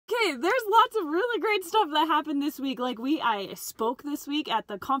Okay, there's lots of really great stuff that happened this week. Like I spoke this week at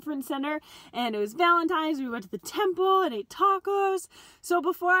the conference center, and it was Valentine's. We went to the temple and ate tacos. So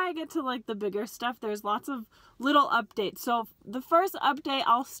before I get to like the bigger stuff, there's lots of little updates. So the first update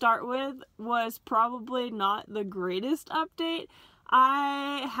I'll start with was probably not the greatest update.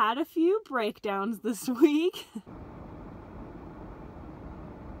 I had a few breakdowns this week.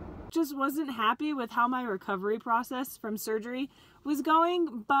 Just wasn't happy with how my recovery process from surgery was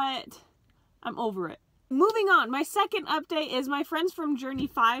going, but I'm over it. Moving on, my second update is my friends from Journey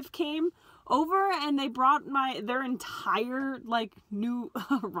 5 came over and they brought their entire like new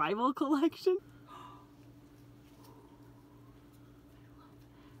arrival collection.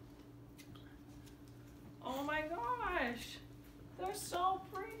 Oh my gosh, they're so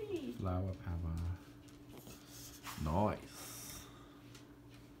pretty. Flower power. Nice.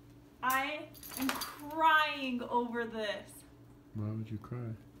 I am crying over this. Why would you cry?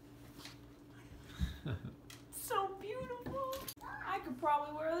 So beautiful. I could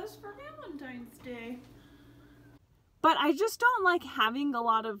probably wear this for Valentine's Day. But I just don't like having a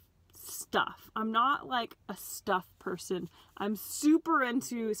lot of stuff. I'm not like a stuff person. I'm super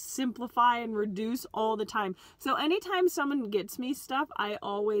into simplify and reduce all the time. So anytime someone gets me stuff, I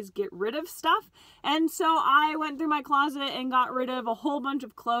always get rid of stuff. And so I went through my closet and got rid of a whole bunch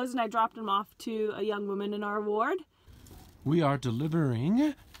of clothes, and I dropped them off to a young woman in our ward. We are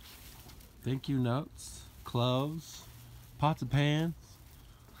delivering thank you notes, clothes, pots and pans,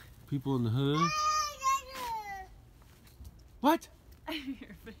 people in the hood. What?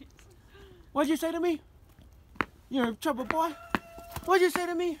 Your face. What'd you say to me? You're in trouble, boy. What'd you say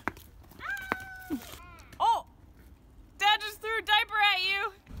to me? Oh! Dad just threw a diaper at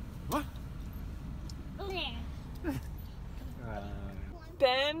you! What?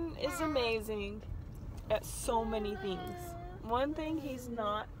 Ben is amazing at so many things. One thing he's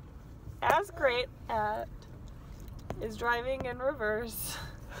not as great at is driving in reverse.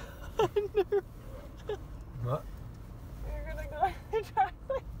 What? You're gonna go in the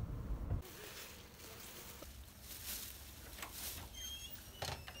driveway.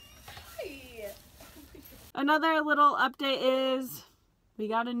 Another little update is we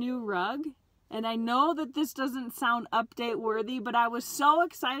got a new rug, and I know that this doesn't sound update worthy, but I was so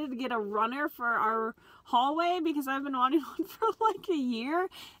excited to get a runner for our hallway because I've been wanting one for like a year,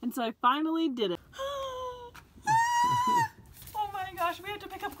 and so I finally did it. Oh my gosh, we have to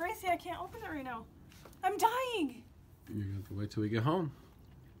pick up Gracie. I can't open it right now. I'm dying. You're gonna have to wait till we get home.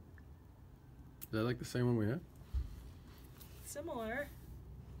 Is that like the same one we had? Similar.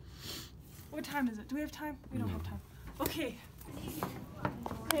 What time is it? Do we have time? We don't have time. Okay.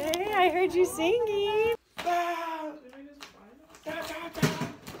 Hey, I heard you singing.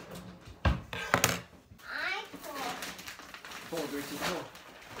 Pull, Gracie, pull.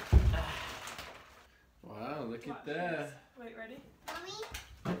 Wow, look at that. Wait, ready? Mommy,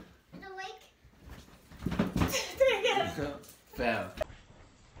 is awake? Fab.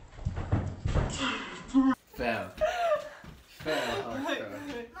 Fab. Fab.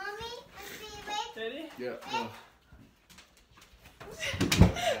 Mommy, is she awake? Ready? Yeah.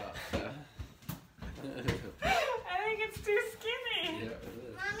 I think it's too skinny. Yeah, it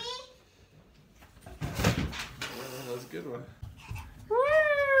is. Mommy? That was a good one. Woo!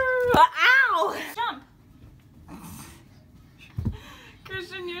 Ow! Jump!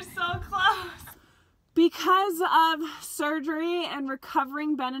 Christian, you're so close. Because of surgery and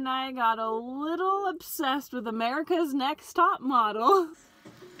recovering, Ben and I got a little obsessed with America's Next Top Model.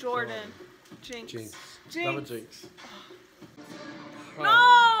 Jordan. Jinx. Jinx. Jinx. Double Jinx.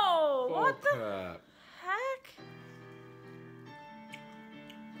 No! What the crap. heck?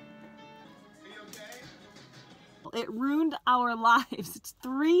 It ruined our lives. It's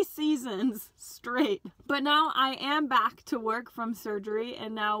 3 seasons straight. But now I am back to work from surgery,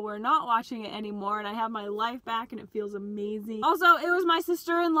 and now we're not watching it anymore, and I have my life back, and it feels amazing. Also, it was my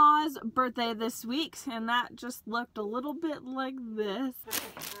sister-in-law's birthday this week, and that just looked a little bit like this.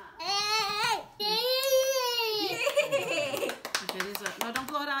 No, don't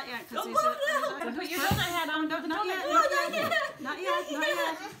blow it out yet. Don't blow it out. Put your donut hat on. Not yet. Not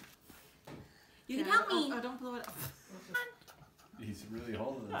yet. You can help me. Oh, don't blow it up. He's really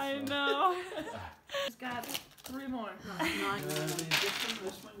holding this. I know. Just got 3 more.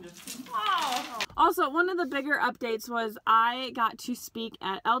 Oh. Also, one of the bigger updates was I got to speak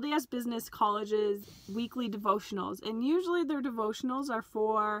at LDS Business College's weekly devotionals, and usually their devotionals are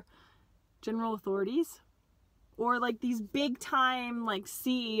for general authorities or like these big time like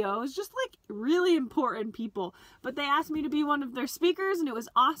CEOs, just like really important people. But they asked me to be one of their speakers, and it was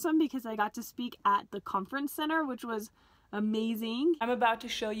awesome because I got to speak at the conference center, which was amazing. I'm about to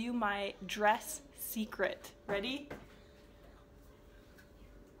show you my dress secret. Ready?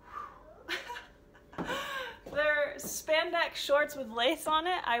 They're spandex shorts with lace on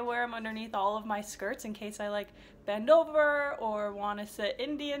it. I wear them underneath all of my skirts in case I like bend over or want to sit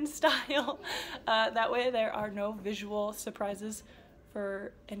Indian style. That way there are no visual surprises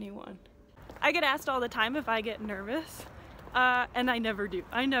for anyone. I get asked all the time if I get nervous, and I never do.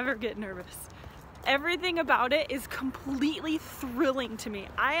 I never get nervous. Everything about it is completely thrilling to me.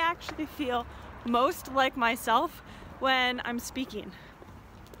 I actually feel most like myself when I'm speaking.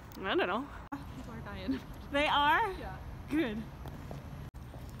 I don't know. People are dying. They are? Yeah. Good.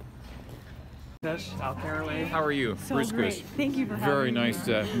 South Carolina. How are you? So Briscoes. great. Thank you for having Very me. nice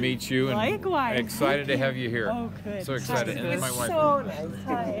to meet you, and Likewise. excited to have you here. Oh, good. So excited. It And was my wife. so nice.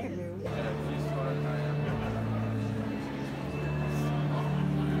 Hi.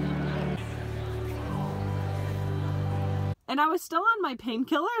 And I was still on my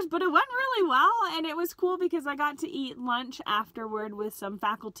painkillers, but it went really well, and it was cool because I got to eat lunch afterward with some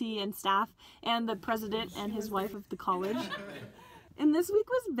faculty and staff and the president and his wife of the college. And this week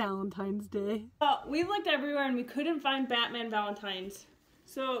was Valentine's Day. We looked everywhere and we couldn't find Batman Valentines.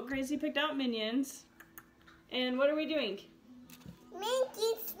 So Gracie picked out Minions. And what are we doing?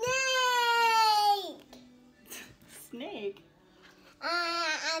 Minky Snake! Snake? A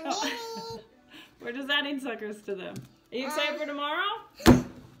mini. We're just adding suckers to them. Are you excited for tomorrow?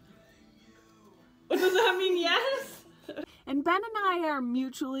 What does that mean, yes? And Ben and I are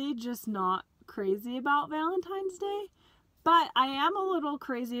mutually just not crazy about Valentine's Day, but I am a little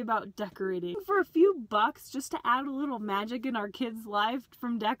crazy about decorating. For a few bucks, just to add a little magic in our kids' life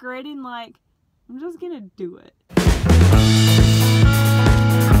from decorating, like, I'm just gonna do it.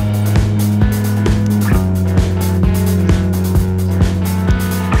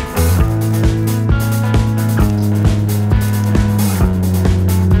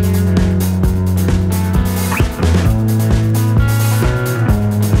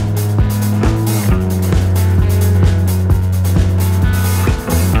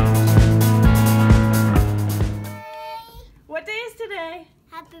 What day is today?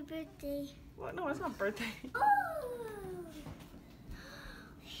 Happy birthday. Well, no, it's not birthday.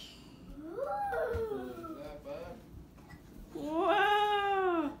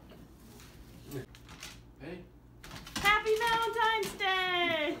 Whoa! Hey. Happy Valentine's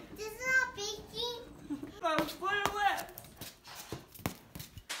Day! This is not baking. Those blue lips.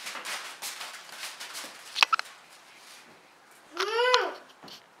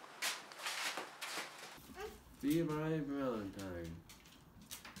 Be my Valentine.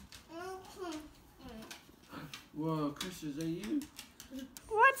 Whoa, Chris, is that you?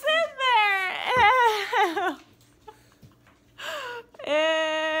 What's in there? Ew.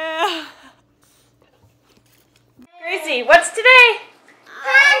 Ew. Gracie, what's today?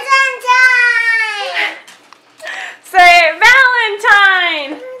 Valentine! Say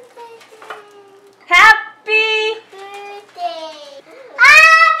Valentine! Happy! Birthday!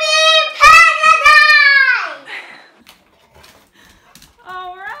 Happy Valentine!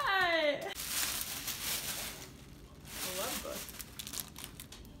 All right. A love book.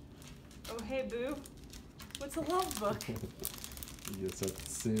 Oh, hey, boo. What's a love book? You just have to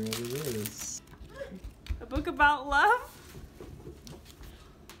see what it is. A book about love?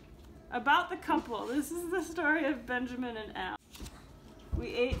 About the couple. This is the story of Benjamin and Al. We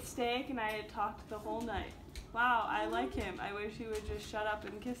ate steak and I had talked the whole night. Wow, I like him. I wish he would just shut up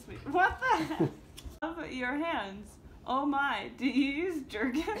and kiss me. What the heck? Love your hands. Oh my, do you use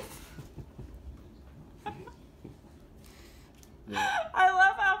jerkins? I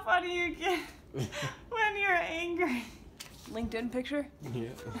love how funny you get when you're angry. LinkedIn picture? Yeah.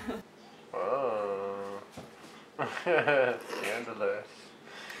 Oh, scandalous.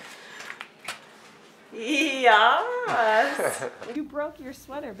 Yes. You broke your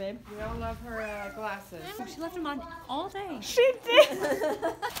sweater, babe. We all love her glasses. She left them on all day. She did.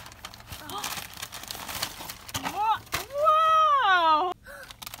 Whoa!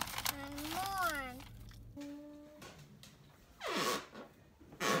 And more.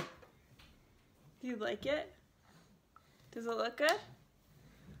 Do you like it? Does it look good?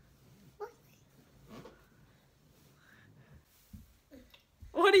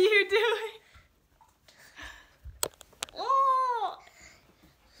 What are you doing? Oh!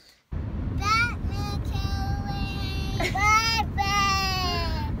 Batman can wait.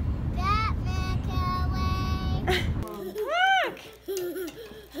 Batman. Batman can wait. Look!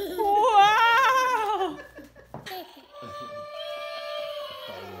 Wow!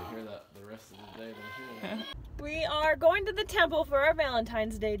 Probably gonna hear that the rest of the day. We are going to the temple for our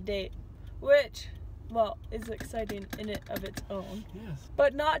Valentine's Day date, which well, is exciting in it of its own. Yes.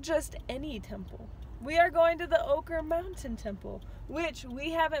 But not just any temple. We are going to the Ochre Mountain Temple, which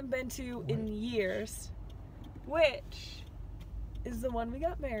we haven't been to in years, which is the one we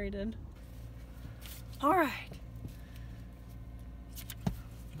got married in. All right.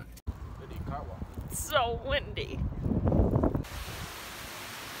 It's so windy.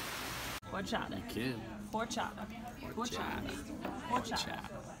 Horchata. Horchata. Horchata. Horchata.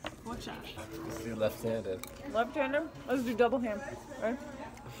 Horchata. Let's do left-handed. Left-handed? Let's do double hand. Right?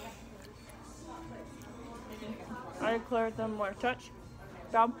 I declare them more. Touch.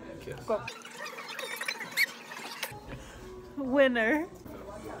 Down. Kiss. Go. Winner.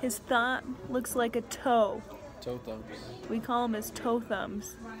 His thumb looks like a toe. Toe thumbs. We call him his toe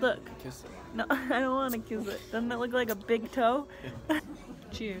thumbs. Look. Kiss it. No, I don't want to kiss it. Doesn't it look like a big toe?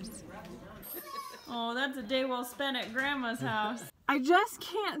 Cheers. Oh, that's a day well spent at Grandma's house. I just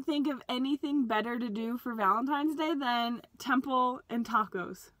can't think of anything better to do for Valentine's Day than temple and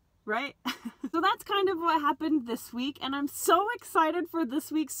tacos, right? So that's kind of what happened this week, and I'm so excited for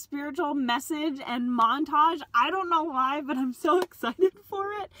this week's spiritual message and montage. I don't know why, but I'm so excited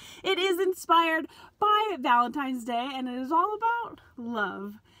for it. It is inspired by Valentine's Day, and it is all about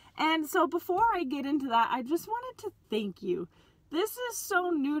love. And so before I get into that, I just wanted to thank you. This is so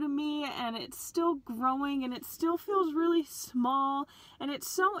new to me, and it's still growing, and it still feels really small, and it's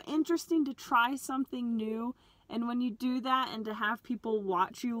so interesting to try something new. And when you do that and to have people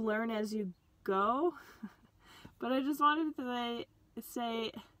watch you learn as you go. But I just wanted to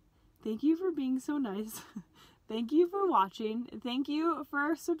say thank you for being so nice. Thank you for watching. Thank you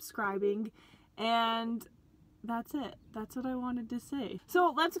for subscribing. And that's it. That's what I wanted to say.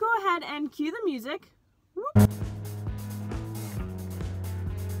 So let's go ahead and cue the music. Whoop.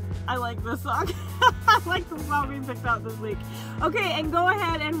 I like this song. I like the song we picked out this week. Okay, and go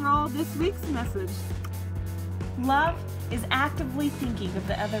ahead and roll this week's message. Love is actively thinking of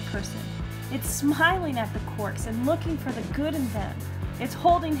the other person. It's smiling at the quirks and looking for the good in them. It's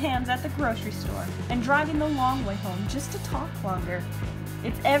holding hands at the grocery store and driving the long way home just to talk longer.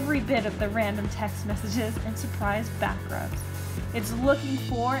 It's every bit of the random text messages and surprise back rubs. It's looking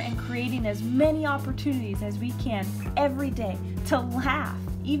for and creating as many opportunities as we can every day to laugh,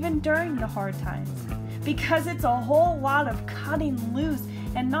 even during the hard times. Because it's a whole lot of cutting loose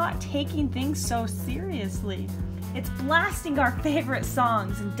and not taking things so seriously. It's blasting our favorite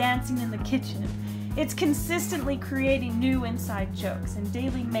songs and dancing in the kitchen. It's consistently creating new inside jokes and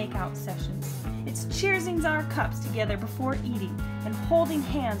daily makeout sessions. It's cheersing our cups together before eating and holding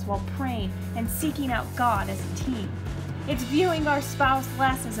hands while praying and seeking out God as a team. It's viewing our spouse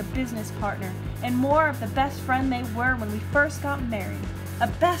less as a business partner and more of the best friend they were when we first got married. A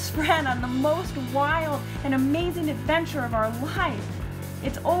best friend on the most wild and amazing adventure of our life.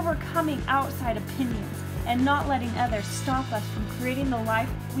 It's overcoming outside opinions and not letting others stop us from creating the life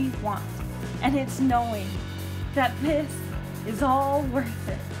we want. And it's knowing that this is all worth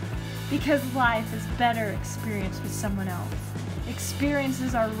it. Because life is better experienced with someone else.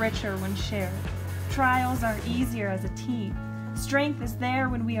 Experiences are richer when shared. Trials are easier as a team. Strength is there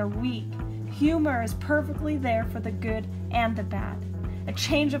when we are weak. Humor is perfectly there for the good and the bad. A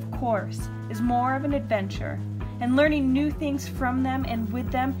change of course is more of an adventure, and learning new things from them and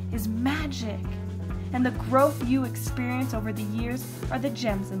with them is magic. And the growth you experience over the years are the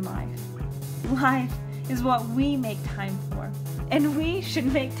gems in life. Life is what we make time for, and we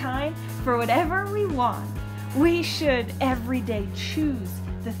should make time for whatever we want. We should every day choose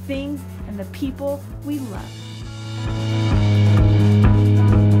the things and the people we love.